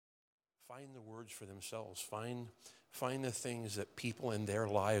find the words for themselves. Find the things that people in their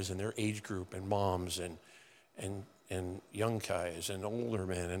lives and their age group and moms and young guys and older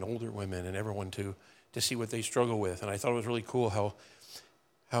men and older women and everyone to see what they struggle with. And I thought it was really cool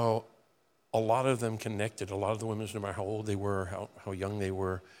how a lot of them connected. A lot of the women, no matter how old they were, how young they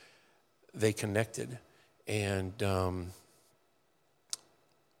were, they connected. And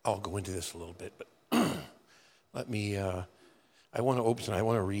I'll go into this a little bit, but let me, I want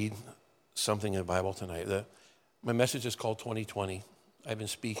to read something in the Bible tonight. My message is called 2020. I've been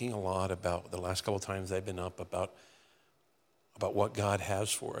speaking a lot about, the last couple of times I've been up, about what God has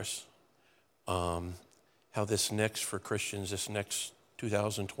for us. How this next, for Christians, this next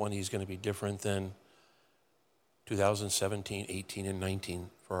 2020 is going to be different than 2017, 18, and 19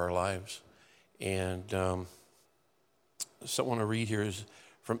 for our lives. And something I want to read here is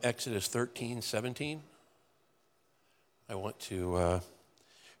from Exodus 13, 17. I want to,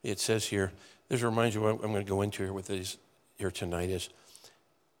 it says here, this reminds you what I'm going to go into here with these here tonight is,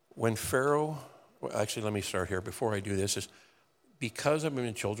 when Pharaoh, well, actually let me start here before I do this, is because I've been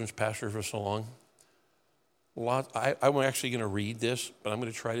a children's pastor for so long, I'm actually going to read this, but I'm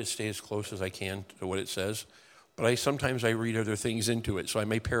going to try to stay as close as I can to what it says. But sometimes I read other things into it, so I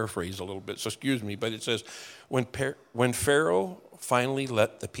may paraphrase a little bit, so excuse me. But it says, when Pharaoh finally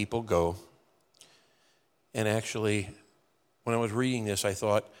let the people go, and actually, when I was reading this, I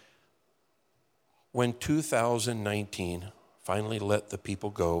thought, when 2019 finally let the people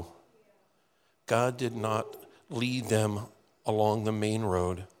go, God did not lead them along the main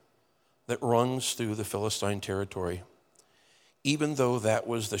road that runs through the Philistine territory, even though that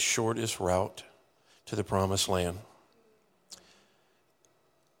was the shortest route to the promised land.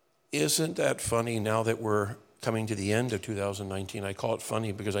 Isn't that funny now that we're coming to the end of 2019? I call it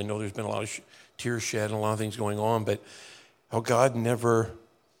funny because I know there's been a lot of tears shed and a lot of things going on, but how God never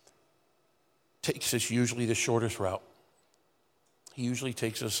takes us usually the shortest route. He usually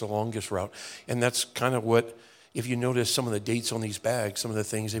takes us the longest route. And that's kind of what, if you notice some of the dates on these bags, some of the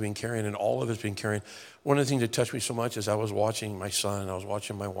things they've been carrying, and all of us been carrying. One of the things that touched me so much is I was watching my son, I was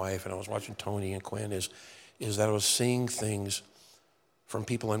watching my wife, and I was watching Tony and Quinn, is that I was seeing things from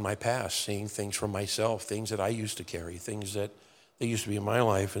people in my past, seeing things from myself, things that I used to carry, things that they used to be in my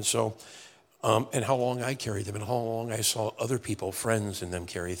life. And so, and how long I carried them, and how long I saw other people, friends in them,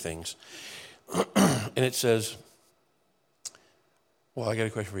 carry things. And it says, well, I got a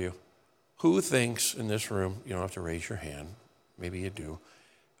question for you. Who thinks in this room, you don't have to raise your hand, maybe you do,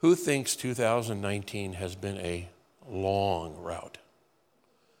 who thinks 2019 has been a long route?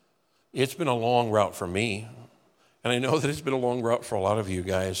 It's been a long route for me, and I know that it's been a long route for a lot of you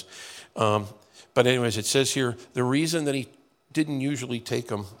guys. But anyways, it says here, the reason that he didn't usually take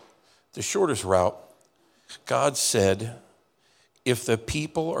them the shortest route, God said, if the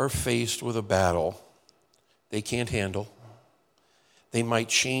people are faced with a battle they can't handle, they might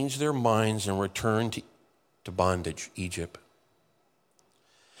change their minds and return to bondage, Egypt.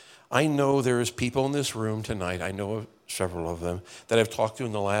 I know there is people in this room tonight, I know of several of them, that I've talked to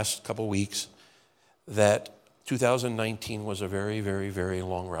in the last couple weeks, that 2019 was a very, very, very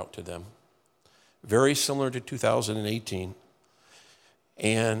long route to them. Very similar to 2018.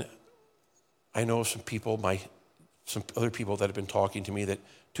 And I know some other people that have been talking to me that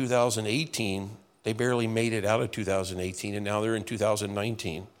 2018, they barely made it out of 2018, and now they're in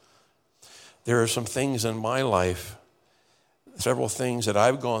 2019. There are some things in my life, several things that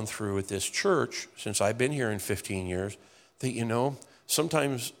I've gone through at this church since I've been here in 15 years, that,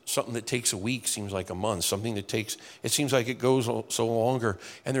 sometimes something that takes a week seems like a month. Something that it seems like it goes so longer.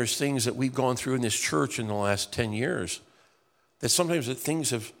 And there's things that we've gone through in this church in the last 10 years that sometimes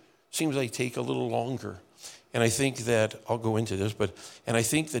seems like take a little longer. And I think that, I'll go into this, and I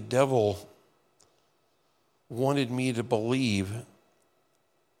think the devil wanted me to believe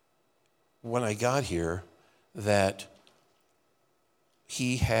when I got here that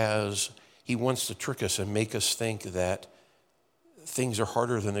he wants to trick us and make us think that things are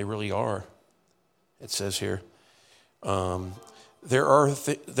harder than they really are. It says here, there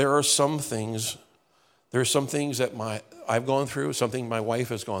are some things that I've gone through, something my wife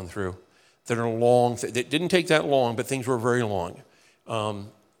has gone through, that are long. It didn't take that long, but things were very long.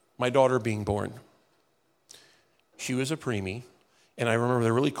 My daughter being born. She was a preemie, and I remember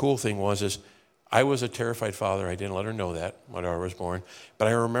the really cool thing was I was a terrified father. I didn't let her know that my daughter was born. But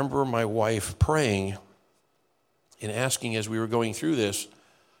I remember my wife praying and asking as we were going through this,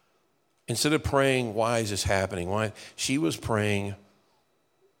 instead of praying, why is this happening? Why? She was praying,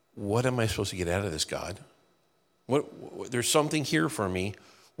 what am I supposed to get out of this, God? There's something here for me.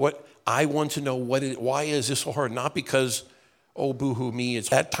 What I want to know, why is this so hard? Not because oh, boo-hoo me. It's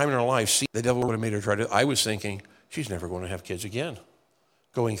that time in our life. See, the devil would have made her try to. I was thinking, she's never going to have kids again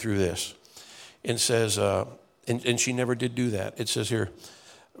going through this. And says, and she never did do that. It says here,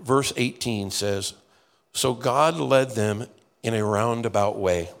 verse 18 says, so God led them in a roundabout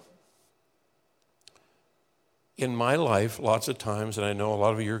way. In my life, lots of times, and I know a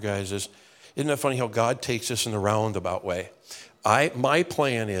lot of your guys isn't that funny how God takes us in the roundabout way? My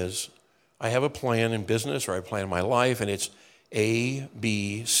plan is, I have a plan in business or I plan my life, and it's A,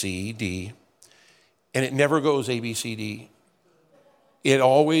 B, C, D. And it never goes A, B, C, D. It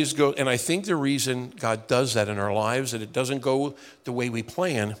always goes, and I think the reason God does that in our lives, that it doesn't go the way we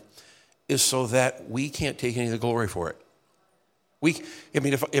plan, is so that we can't take any of the glory for it.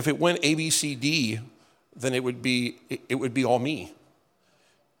 If it went A, B, C, D, then it would be all me.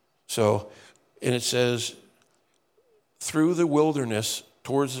 So, and it says, through the wilderness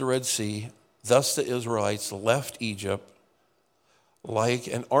towards the Red Sea, thus the Israelites left Egypt like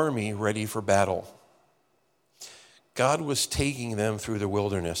an army ready for battle. God was taking them through the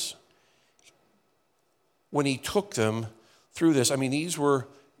wilderness. When he took them through this, these were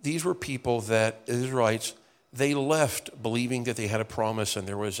people that, Israelites, they left believing that they had a promise and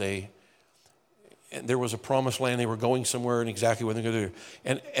there was a promised land. They were going somewhere and exactly what they're going to do.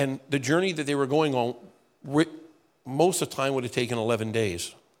 And the journey that they were going on, most of the time would have taken 11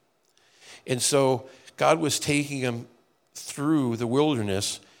 days. And so God was taking them through the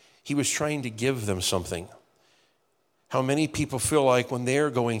wilderness. He was trying to give them something. How many people feel like when they're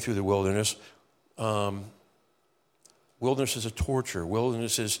going through the wilderness, wilderness is a torture.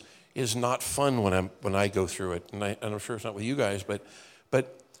 Wilderness is not fun when I go through it. And I'm sure it's not with you guys, but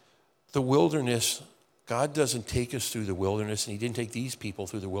the wilderness, God doesn't take us through the wilderness, and he didn't take these people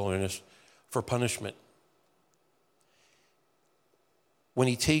through the wilderness for punishment. When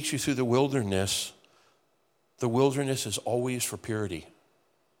he takes you through the wilderness is always for purity.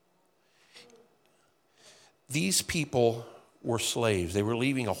 These people were slaves. They were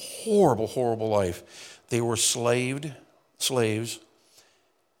leaving a horrible, horrible life. They were slaves.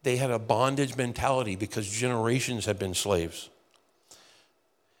 They had a bondage mentality because generations had been slaves.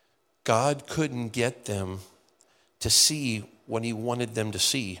 God couldn't get them to see what he wanted them to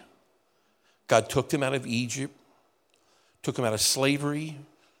see. God took them out of Egypt, took them out of slavery,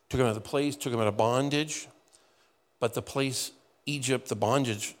 took them out of the place, took them out of bondage. But the place, Egypt, the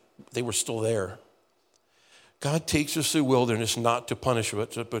bondage, they were still there. God takes us through wilderness not to punish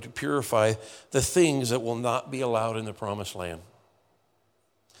us, but to purify the things that will not be allowed in the promised land.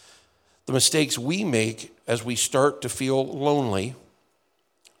 The mistakes we make as we start to feel lonely.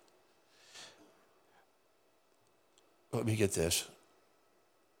 Let me get this.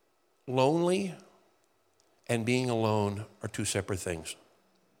 Lonely and being alone are two separate things.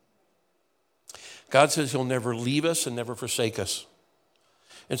 God says he'll never leave us and never forsake us.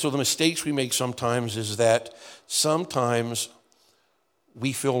 And so the mistakes we make sometimes is that sometimes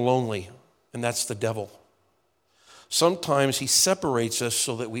we feel lonely, and that's the devil. Sometimes he separates us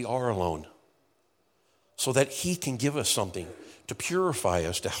so that we are alone, so that he can give us something to purify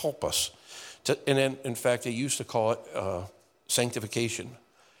us, to help us. And then, in fact, they used to call it sanctification.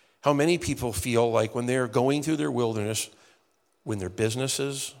 How many people feel like when they're going through their wilderness, when their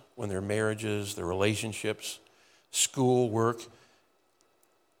businesses, when their marriages, their relationships, school, work,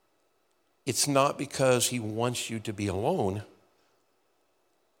 it's not because he wants you to be alone.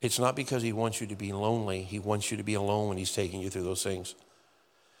 It's not because he wants you to be lonely. He wants you to be alone when he's taking you through those things.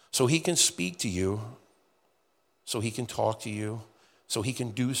 So he can speak to you, so he can talk to you, so he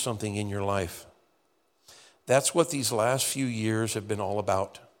can do something in your life. That's what these last few years have been all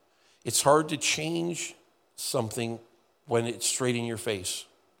about. It's hard to change something when it's straight in your face.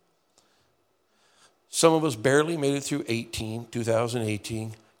 Some of us barely made it through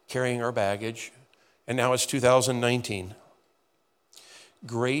 2018, carrying our baggage, and now it's 2019.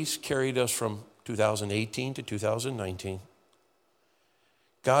 Grace carried us from 2018 to 2019.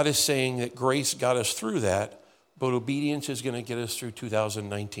 God is saying that grace got us through that, but obedience is going to get us through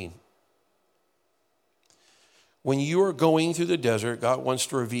 2019. When you are going through the desert, God wants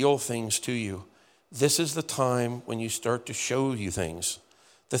to reveal things to you. This is the time when you start to show you things.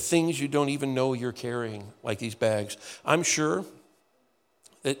 The things you don't even know you're carrying, like these bags. I'm sure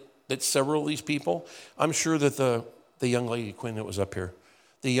that several of these people, I'm sure that the young lady, Quinn, that was up here,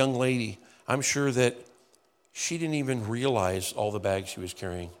 the young lady, I'm sure that she didn't even realize all the bags she was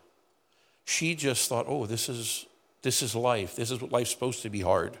carrying. She just thought, oh, this is life. This is what life's supposed to be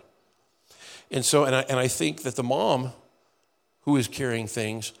hard. And so, and I think that the mom who is carrying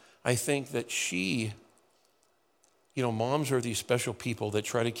things, I think that she, moms are these special people that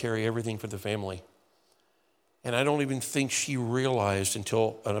try to carry everything for the family. And I don't even think she realized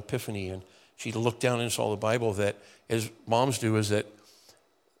until an epiphany, and she looked down and saw the Bible, that as moms do, is that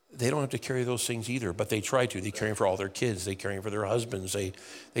they don't have to carry those things either, but they try to. They carry them for all their kids. They carry them for their husbands.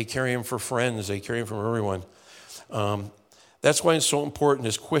 They carry them for friends. They carry them for everyone. That's why it's so important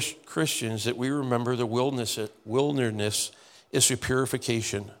as Christians that we remember the wilderness is for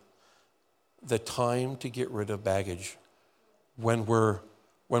purification, the time to get rid of baggage. When we're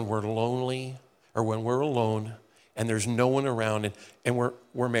lonely or when we're alone and there's no one around and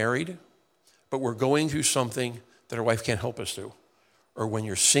we're married, but we're going through something that our wife can't help us through. Or when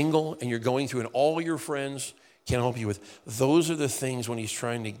you're single and you're going through and all your friends can't help you with. Those are the things when he's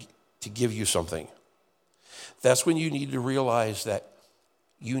trying to give you something. That's when you need to realize that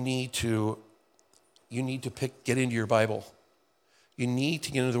you need to get into your Bible. You need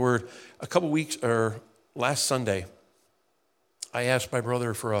to get into the Word. A couple weeks, or last Sunday, I asked my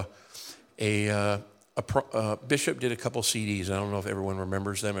brother for a Bishop did a couple CDs. I don't know if everyone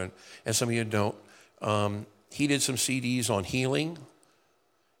remembers them, and some of you don't. He did some CDs on healing,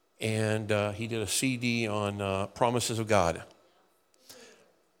 and he did a CD on promises of God.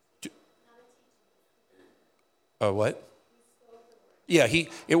 What? Yeah,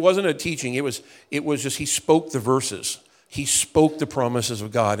 it wasn't a teaching. It was just he spoke the verses. He spoke the promises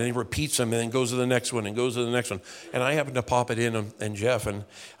of God, and he repeats them, and then goes to the next one, and goes to the next one. And I happened to pop it in, and Jeff, and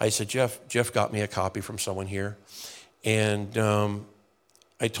I said, Jeff got me a copy from someone here. And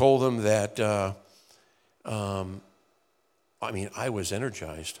I told him that, I was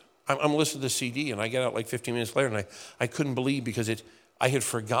energized. I'm listening to the CD, and I get out like 15 minutes later, and I couldn't believe because I had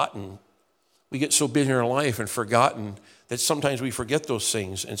forgotten. We get so busy in our life and forgotten that sometimes we forget those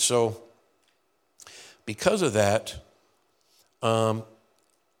things. And so because of that, I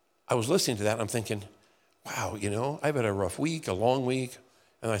was listening to that, and I'm thinking, wow, I've had a rough week, a long week.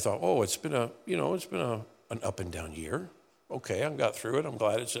 And I thought, it's been an up and down year. Okay, I've got through it. I'm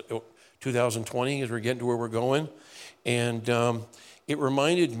glad it's 2020 as we're getting to where we're going. And it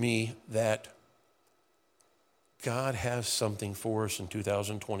reminded me that God has something for us in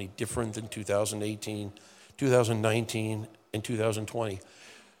 2020 different than 2018, 2019, and 2020.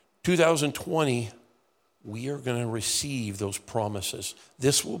 2020, we are going to receive those promises.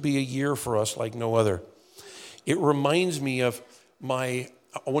 This will be a year for us like no other. It reminds me of I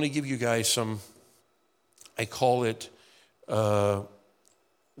want to give you guys some, I call it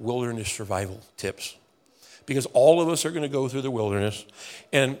wilderness survival tips. Because all of us are going to go through the wilderness.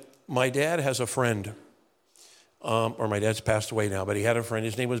 And my dad has a friend, or my dad's passed away now, but he had a friend.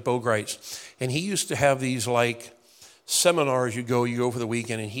 His name was Bo Greitz. And he used to have these like seminars. You go for the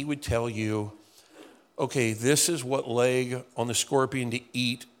weekend, and he would tell you, okay, this is what leg on the scorpion to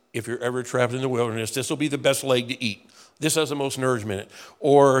eat if you're ever trapped in the wilderness. This will be the best leg to eat. This has the most nourishment in it.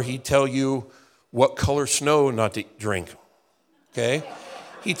 Or he'd tell you what color snow not to drink, okay?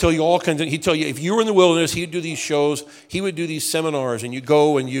 He'd tell you all kinds of, he'd tell you if you were in the wilderness, he'd do these shows, he would do these seminars, and you'd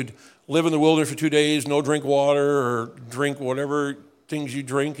go and you'd live in the wilderness for 2 days, no drink water or drink whatever things you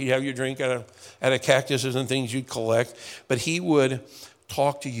drink. You'd have your drink out of cactuses and things you'd collect. But he would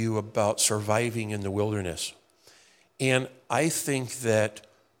talk to you about surviving in the wilderness. And I think that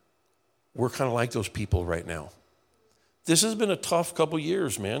we're kind of like those people right now. This has been a tough couple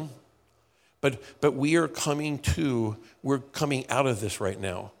years, man. But we're coming out of this right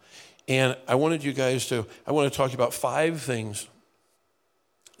now. And I want to talk about 5 things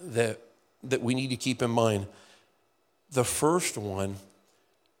that we need to keep in mind. The first one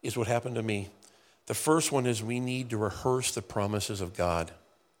is what happened to me. The first one is we need to rehearse the promises of God.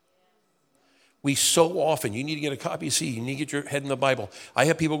 We so often, you need to get a copy of CD, you need to get your head in the Bible. I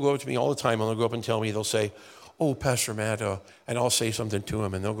have people go up to me all the time, and they'll go up and tell me, they'll say, oh, Pastor Matt, and I'll say something to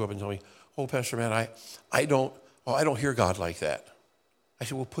them, and they'll go up and tell me, oh, Pastor Matt, I don't hear God like that. I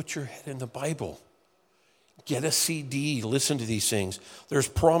said, well, put your head in the Bible. Get a CD, listen to these things. There's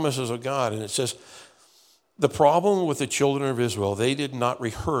promises of God, and it says, the problem with the children of Israel, they did not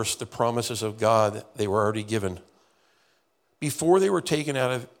rehearse the promises of God that they were already given. Before they were taken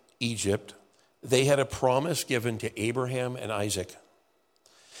out of Egypt, they had a promise given to Abraham and Isaac.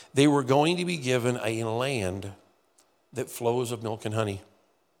 They were going to be given a land that flows of milk and honey.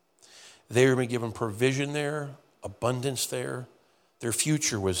 They were given provision there, abundance there. Their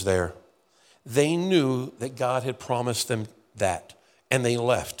future was there. They knew that God had promised them that, and they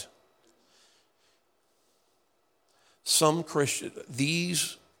left.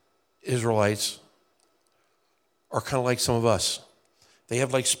 These Israelites are kind of like some of us. They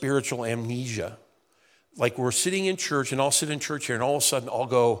have like spiritual amnesia. Like we're sitting in church, and I'll sit in church here, and all of a sudden I'll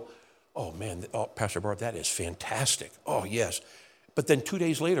go, oh man, Pastor Barb, that is fantastic. Oh yes. But then 2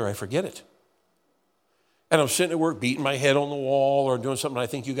 days later, I forget it. and I'm sitting at work beating my head on the wall or doing something. I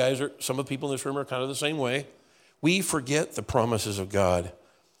think you guys are, some of the people in this room are kind of the same way. We forget the promises of God.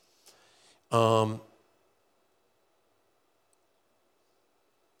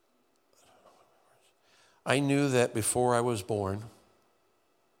 I knew that before I was born,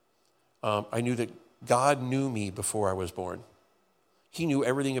 I knew that God knew me before I was born. He knew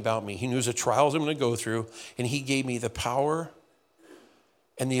everything about me. He knew the trials I'm going to go through, and he gave me the power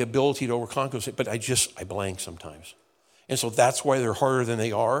and the ability to overcome those. But I blank sometimes. And so that's why they're harder than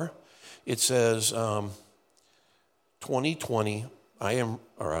they are. It says, 2020, I am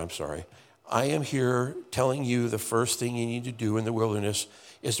here telling you the first thing you need to do in the wilderness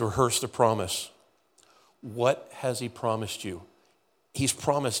is to rehearse the promise. What has he promised you? He's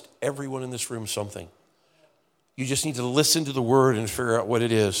promised everyone in this room something. You just need to listen to the word and figure out what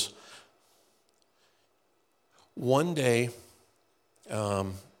it is. One day,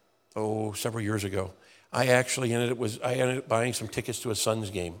 several years ago, I ended up buying some tickets to a Suns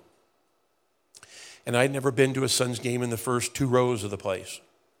game. And I'd never been to a Suns game in the first 2 rows of the place.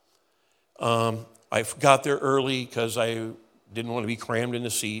 I got there early because I didn't want to be crammed in the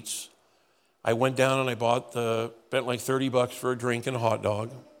seats. I went down and I spent like $30 for a drink and a hot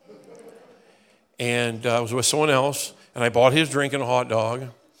dog. And I was with someone else, and I bought his drink and a hot dog.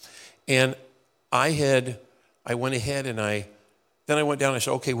 And I went ahead and then I went down and I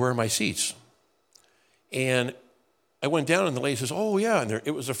said, okay, where are my seats? And I went down and the lady says, oh yeah, and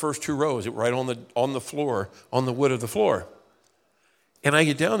it was the first 2 rows, right on the floor, on the wood of the floor. And I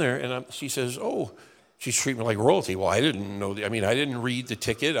get down there and she says, oh, she's treating me like royalty. Well, I didn't know. I didn't read the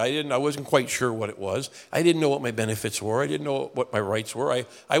ticket. I wasn't quite sure what it was. I didn't know what my benefits were. I didn't know what my rights were.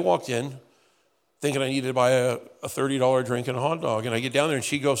 I walked in thinking I needed to buy a $30 drink and a hot dog. And I get down there and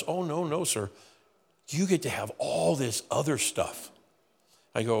she goes, oh, no, sir. You get to have all this other stuff.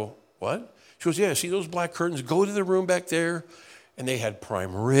 I go, what? She goes, yeah, see those black curtains? Go to the room back there. And they had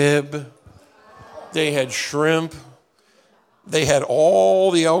prime rib. They had shrimp. They had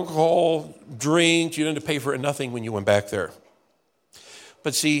all the alcohol, drinks. You didn't have to pay for nothing when you went back there.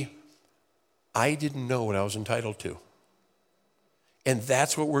 But see, I didn't know what I was entitled to. And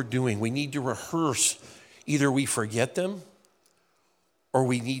that's what we're doing. We need to rehearse. Either we forget them or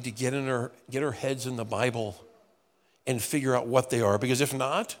we need to get our heads in the Bible and figure out what they are. Because if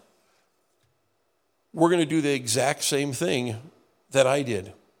not, we're going to do the exact same thing that I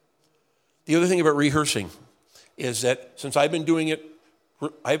did. The other thing about rehearsing is that since I've been doing it,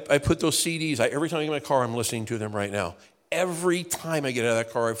 I put those CDs, every time I get in my car, I'm listening to them right now. Every time I get out of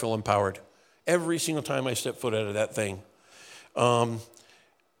that car, I feel empowered. Every single time I step foot out of that thing.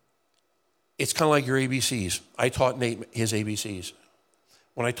 It's kind of like your ABCs. I taught Nate his ABCs.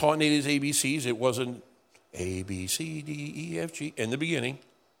 When I taught Nate his ABCs, it wasn't A, B, C, D, E, F, G in the beginning.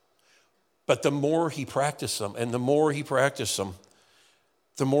 But the more he practiced them, and the more he practiced them,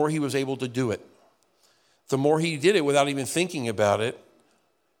 the more he was able to do it. The more he did it without even thinking about it,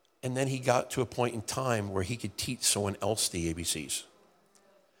 and then he got to a point in time where he could teach someone else the ABCs.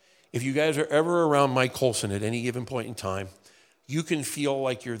 If you guys are ever around Mike Colson at any given point in time, you can feel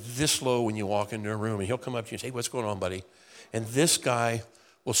like you're this low when you walk into a room, and he'll come up to you and say, hey, what's going on, buddy? And this guy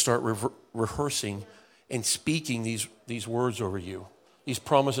will start rehearsing and speaking these words over you, these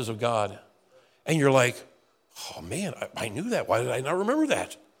promises of God. And you're like, oh, man, I knew that. Why did I not remember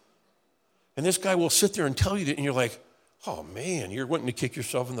that? And this guy will sit there and tell you that, and you're like, oh, man, you're wanting to kick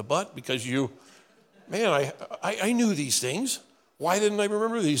yourself in the butt because I knew these things. Why didn't I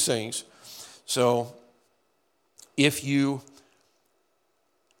remember these things? So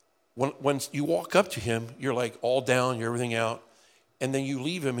when you walk up to him, you're like all down, you're everything out, and then you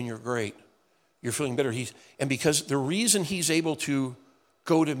leave him and you're great. You're feeling better. And because the reason he's able to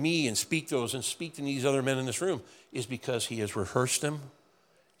go to me and speak those and speak to these other men in this room is because he has rehearsed them.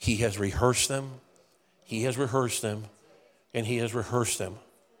 He has rehearsed them. He has rehearsed them. And he has rehearsed them.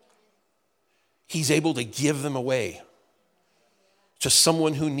 He's able to give them away to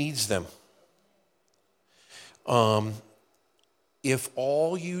someone who needs them. If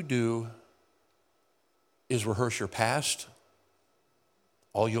all you do is rehearse your past,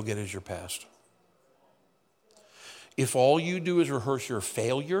 all you'll get is your past. If all you do is rehearse your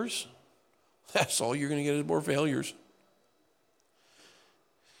failures, that's all you're going to get is more failures.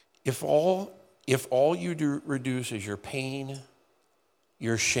 If all you reduce is your pain,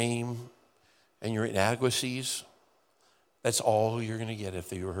 your shame, and your inadequacies, that's all you're going to get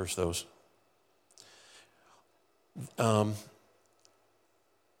if you rehearse those. The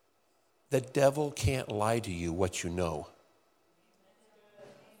devil can't lie to you what you know.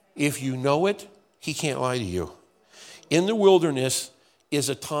 If you know it, he can't lie to you. In the wilderness is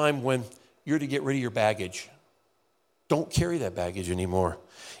a time when you're to get rid of your baggage. Don't carry that baggage anymore.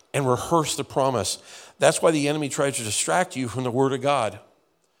 And rehearse the promise. That's why the enemy tries to distract you from the Word of God.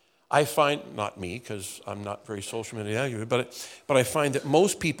 I find, not me, because I'm not very social media active, but I find that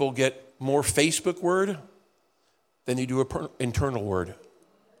most people get more Facebook word than they do internal word.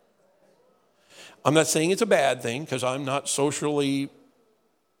 I'm not saying it's a bad thing, because I'm not socially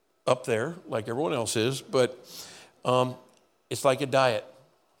up there like everyone else is, but it's like a diet.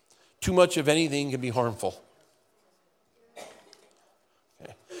 Too much of anything can be harmful.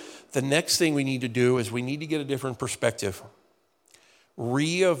 Okay. The next thing we need to do is we need to get a different perspective.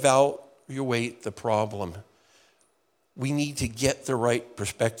 Reevaluate the problem. We need to get the right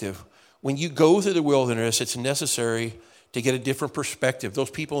perspective. When you go through the wilderness, it's necessary to get a different perspective. Those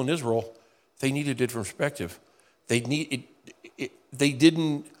people in Israel, they needed a different perspective. They didn't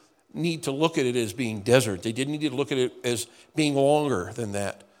need to look at it as being desert. They didn't need to look at it as being longer than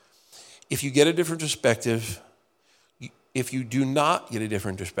that. If you get a different perspective, if you do not get a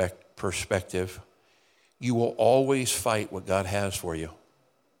different perspective, you will always fight what God has for you.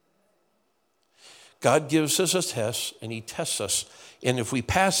 God gives us a test, and he tests us. And if we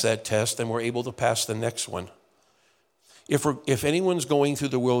pass that test, then we're able to pass the next one. If anyone's going through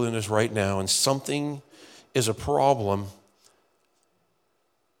the wilderness right now and something is a problem,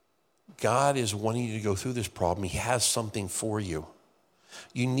 God is wanting you to go through this problem. He has something for you.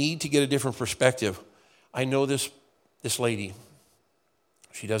 You need to get a different perspective. I know this lady.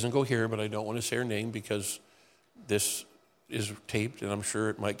 She doesn't go here, but I don't want to say her name because this is taped, and I'm sure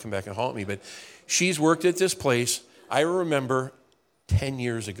it might come back and haunt me. But she's worked at this place. I remember 10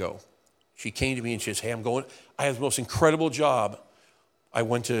 years ago. She came to me and she says, hey, I have the most incredible job. I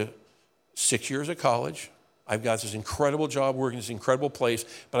went to 6 years of college. I've got this incredible job working in this incredible place,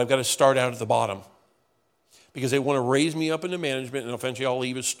 but I've got to start out at the bottom because they want to raise me up into management, and eventually I'll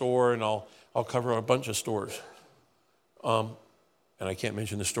leave a store and I'll cover a bunch of stores. And I can't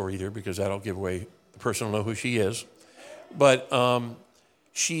mention the store either because that'll give away the person will know who she is. But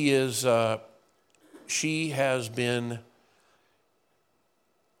she has been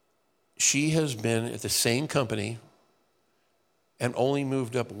at the same company and only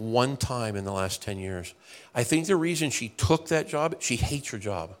moved up one time in the last 10 years. I think the reason she took that job, she hates her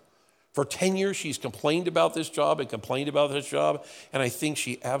job. For 10 years, she's complained about this job and complained about this job, and I think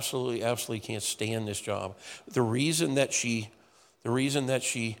she absolutely, absolutely can't stand this job. The reason that she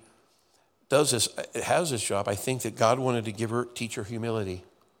does this, has this job, I think that God wanted to teach her humility.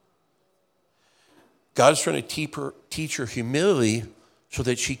 God's trying to teach her humility so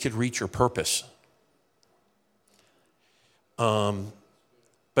that she could reach her purpose.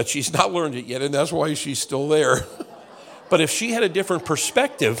 But she's not learned it yet, and that's why she's still there. But if she had a different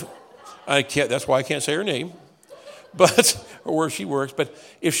perspective, that's why I can't say her name, or where she works. But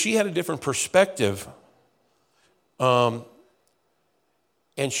if she had a different perspective, and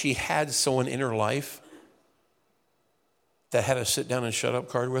she had someone in her life that had a sit down and shut up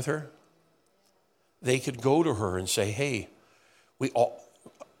card with her, they could go to her and say, hey,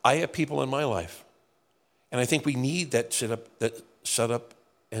 I have people in my life, and I think we need that shut up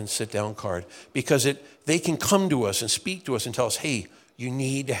and sit down card because they can come to us and speak to us and tell us, hey, you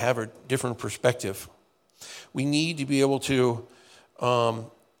need to have a different perspective. We need to be able to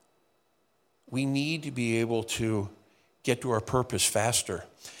get to our purpose faster.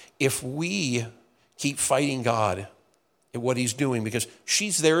 If we keep fighting God at what he's doing, because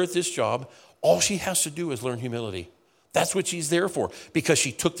she's there at this job, all she has to do is learn humility. That's what she's there for, because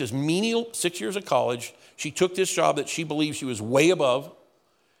she took this menial 6 years of college. She took this job that she believed she was way above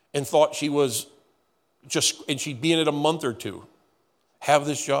and thought she was and she'd be in it a month or two, have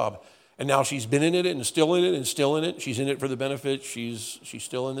this job. And now she's been in it and still in it and still in it. She's in it for the benefit. She's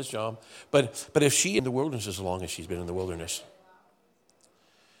still in this job. But if she in the wilderness as long as she's been in the wilderness,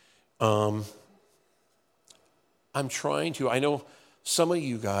 I know some of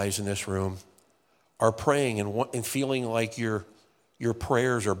you guys in this room are praying and feeling like your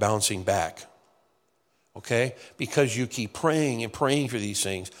prayers are bouncing back, okay? Because you keep praying and praying for these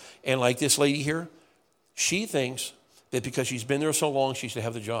things. And like this lady here, she thinks that because she's been there so long, she should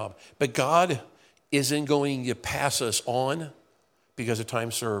have the job. But God isn't going to pass us on because of time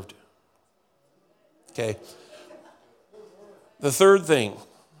served, okay? The third thing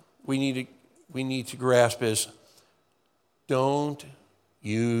we need to grasp is don't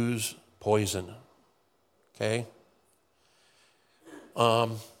use poison. Okay?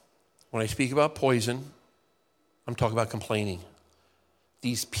 When I speak about poison, I'm talking about complaining.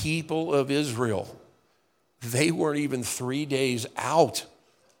 These people of Israel, they weren't even 3 days out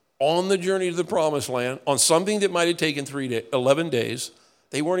on the journey to the promised land on something that might have taken 11 days.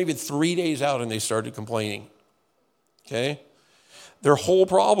 They weren't even 3 days out and they started complaining. Okay? Their whole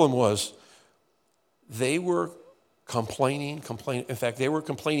problem was they were complaining. In fact, they were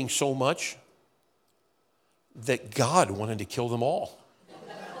complaining so much that God wanted to kill them all.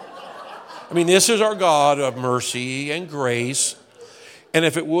 I mean, this is our God of mercy and grace. And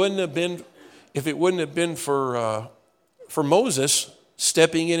if it wouldn't have been for Moses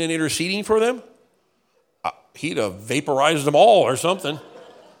stepping in and interceding for them, he'd have vaporized them all or something.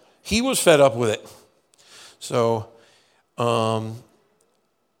 He was fed up with it. So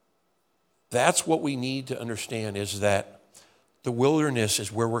that's what we need to understand, is that the wilderness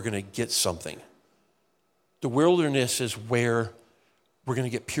is where we're going to get something. The wilderness is where we're going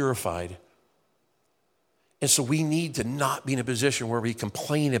to get purified. And so we need to not be in a position where we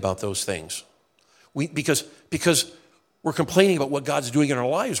complain about those things. Because we're complaining about what God's doing in our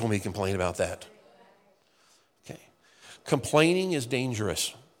lives when we complain about that. Okay. Complaining is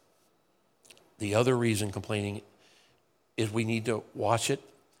dangerous. The other reason complaining is we need to watch it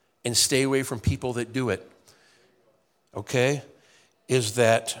and stay away from people that do it. Okay? Is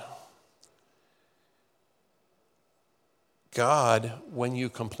that God, when you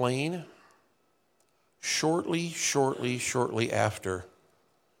complain, shortly after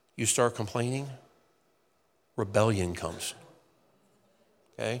you start complaining, rebellion comes.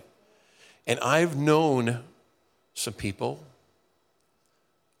 Okay? And I've known some people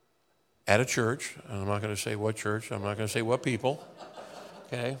at a church, and I'm not going to say what church, I'm not going to say what people,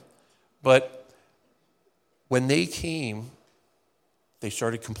 okay? But when they came, they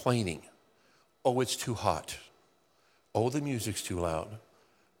started complaining. Oh, it's too hot. Oh, the music's too loud.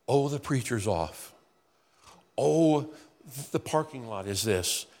 Oh, the preacher's off. Oh, the parking lot is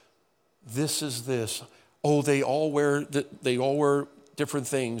this. This is this. Oh, they all wear different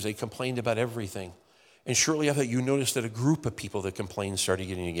things. They complained about everything. And shortly after that, you noticed that a group of people that complained started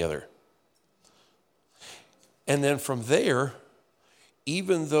getting together. And then from there,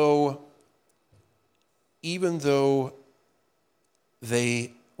 even though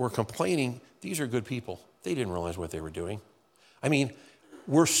they were complaining, these are good people. They didn't realize what they were doing. I mean,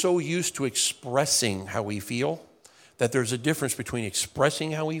 we're so used to expressing how we feel that there's a difference between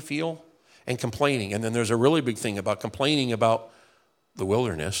expressing how we feel and complaining. And then there's a really big thing about complaining about the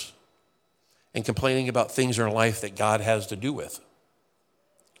wilderness and complaining about things in our life that God has to do with.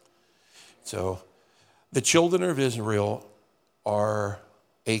 So the children of Israel would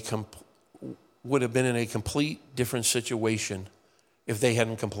have been in a complete different situation if they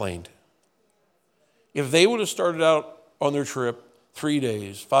hadn't complained. If they would have started out on their trip 3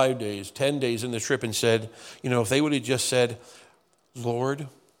 days, 5 days, 10 days in the trip and said, if they would have just said, Lord,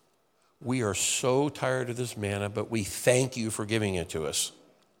 we are so tired of this manna, but we thank you for giving it to us.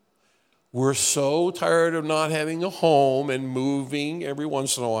 We're so tired of not having a home and moving every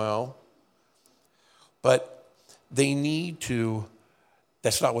once in a while. But they need to,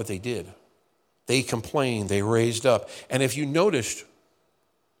 that's not what they did. They complained, they raised up. And if you noticed,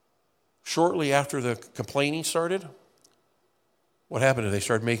 shortly after the complaining started, what happened? They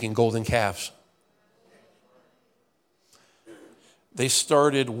started making golden calves. They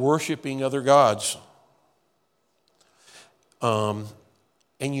started worshiping other gods. And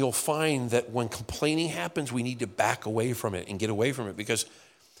you'll find that when complaining happens, we need to back away from it and get away from it because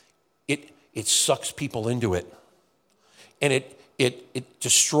it sucks people into it. And it's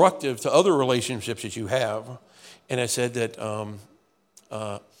destructive to other relationships that you have. And I said that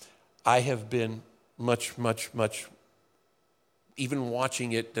I have been much, even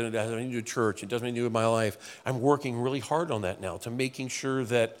watching it, that it has nothing to do with church, it doesn't have anything to do with my life. I'm working really hard on that now to making sure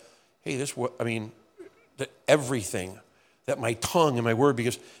that, hey, that everything, that my tongue and my word,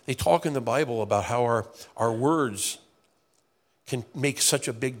 because they talk in the Bible about how our words can make such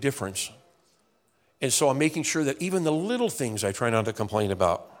a big difference. And so I'm making sure that even the little things I try not to complain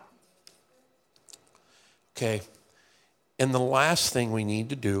about. Okay. And the last thing we need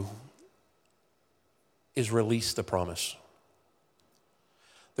to do is release the promise.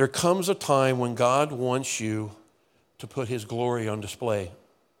 There comes a time when God wants you to put his glory on display.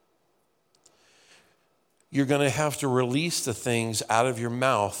 You're going to have to release the things out of your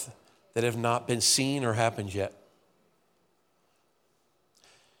mouth that have not been seen or happened yet.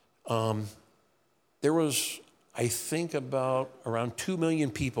 There was, I think, around 2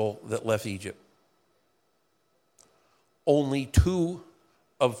 million people that left Egypt. Only 2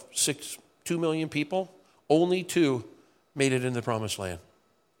 of 2 million people, only 2 made it in the promised land.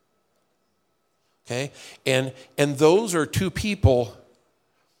 Okay? And those are 2 people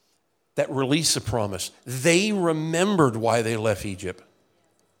that release the promise. They remembered why they left Egypt.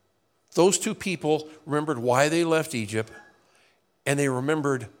 Those 2 people remembered why they left Egypt, And they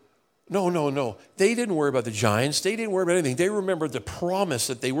remembered, no. They didn't worry about the giants. They didn't worry about anything. They remembered the promise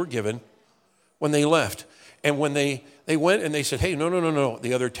that they were given when they left. And when they went and they said, hey, no.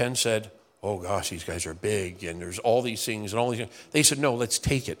 The other 10 said, oh gosh, these guys are big and there's all these things and all these things. They said, no, let's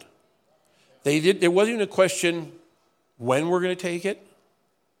take it. There wasn't even a question when we're going to take it,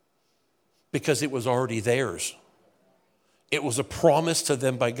 because it was already theirs. It was a promise to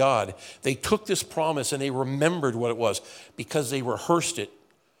them by God. They took this promise and they remembered what it was because they rehearsed it.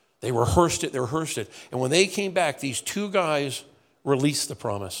 They rehearsed it. And when they came back, these two guys released the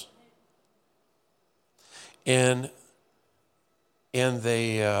promise. And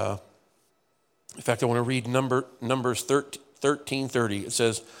they, in fact, I want to read Numbers 13:30. It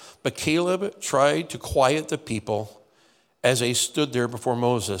says, but Caleb tried to quiet the people as they stood there before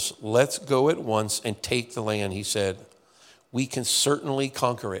Moses. Let's go at once and take the land, he said. We can certainly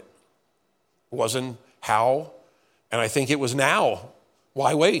conquer it. It wasn't how, and I think it was now.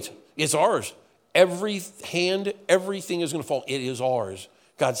 Why wait? It's ours. Everything is going to fall. It is ours.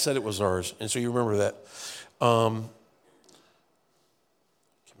 God said it was ours. And so you remember that.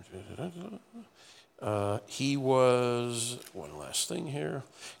 He was, one last thing here.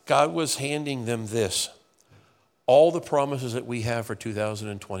 God was handing them this. All the promises that we have for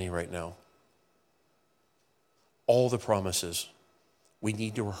 2020 right now. All the promises. We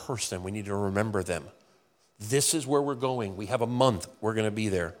need to rehearse them. We need to remember them. This is where we're going. We have a month. We're going to be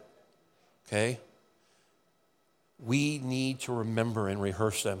there. Okay? We need to remember and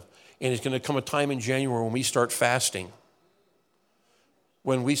rehearse them. And it's going to come a time in January when we start fasting.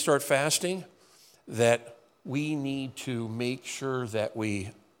 When we start fasting, that we need to make sure that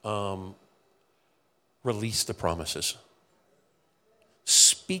we release the promises.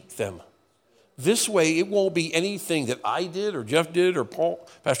 Speak them. This way, it won't be anything that I did or Jeff did or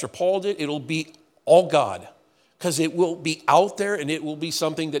Pastor Paul did. It'll be all God, because it will be out there and it will be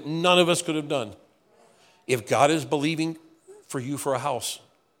something that none of us could have done. If God is believing for you for a house,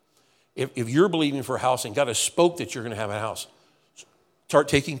 if you're believing for a house and God has spoke that you're going to have a house, start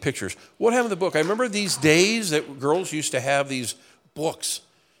taking pictures. What happened to the book? I remember these days that girls used to have these books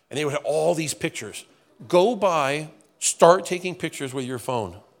and they would have all these pictures. Go by, start taking pictures with your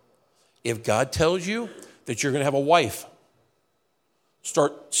phone. If God tells you that you're going to have a wife,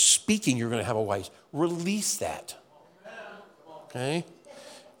 start speaking you're going to have a wife. Release that. Okay?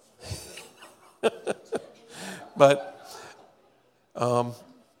 But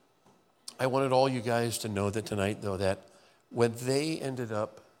I wanted all you guys to know that tonight, though, that when they ended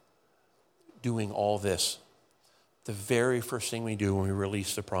up doing all this, the very first thing we do when we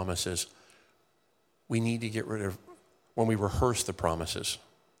release the promises, we need to get rid of, when we rehearse the promises,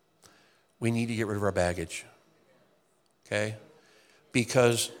 we need to get rid of our baggage. Okay?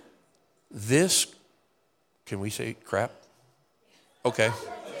 Because this, can we say crap? Okay.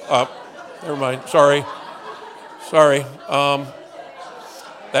 Never mind. Sorry.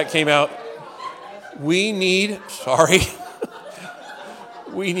 That came out. We need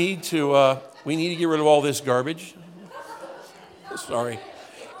to get rid of all this garbage. Sorry.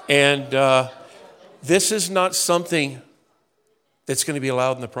 And this is not something that's going to be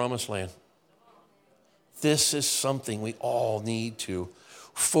allowed in the promised land. This is something we all need to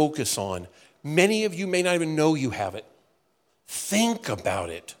focus on. Many of you may not even know you have it. Think about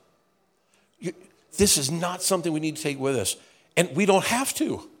it. This is not something we need to take with us. And we don't have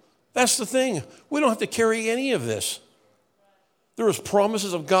to. That's the thing. We don't have to carry any of this. There is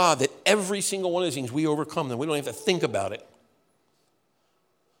promises of God that every single one of these things, we overcome them. We don't have to think about it.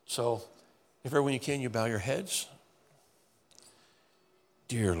 So, if everyone you can, you bow your heads.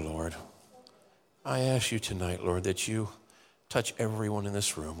 Dear Lord, I ask you tonight, Lord, that you touch everyone in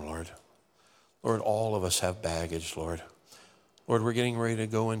this room, Lord. Lord, all of us have baggage, Lord. Lord, we're getting ready to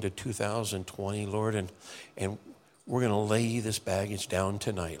go into 2020, Lord, and we're going to lay this baggage down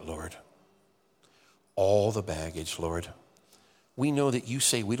tonight, Lord. All the baggage, Lord. We know that you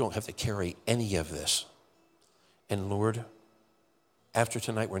say we don't have to carry any of this. And Lord, after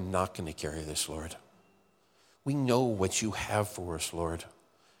tonight, we're not going to carry this, Lord. We know what you have for us, Lord.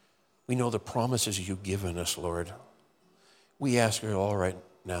 We know the promises you've given us, Lord. We ask you all right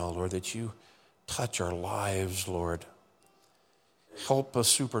now, Lord, that you touch our lives, Lord. Help us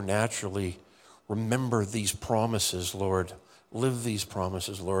supernaturally remember these promises, Lord. Live these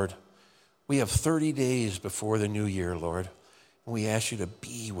promises, Lord. We have 30 days before the new year, Lord. And we ask you to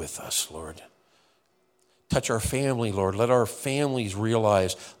be with us, Lord. Touch our family, Lord. Let our families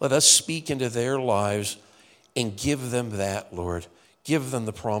realize. Let us speak into their lives and give them that, Lord. Give them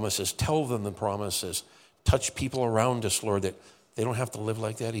the promises. Tell them the promises. Touch people around us, Lord, that they don't have to live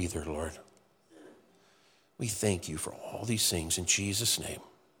like that either, Lord. We thank you for all these things in Jesus' name.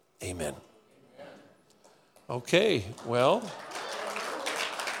 Amen. Okay, well,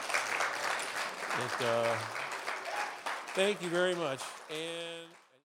 thank you very much. And